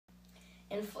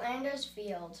In Flanders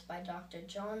Fields by Dr.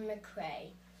 John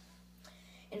McCrae.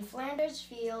 In Flanders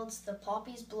fields the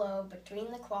poppies blow between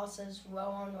the crosses row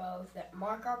on row that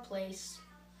mark our place,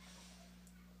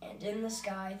 and in the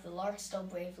sky the larks still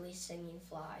bravely singing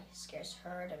fly, scarce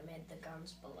heard amid the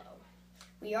guns below.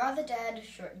 We are the dead,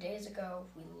 short days ago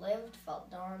we lived,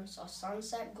 felt dawn, saw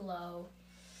sunset glow,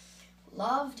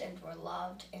 loved and were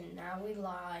loved, and now we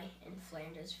lie in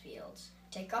Flanders fields.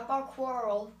 Take up our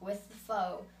quarrel with the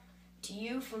foe, to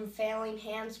you from failing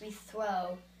hands we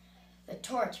throw, the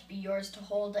torch be yours to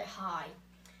hold it high.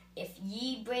 If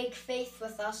ye break faith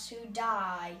with us who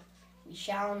die, we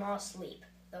shall not sleep,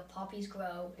 though poppies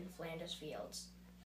grow in Flanders fields.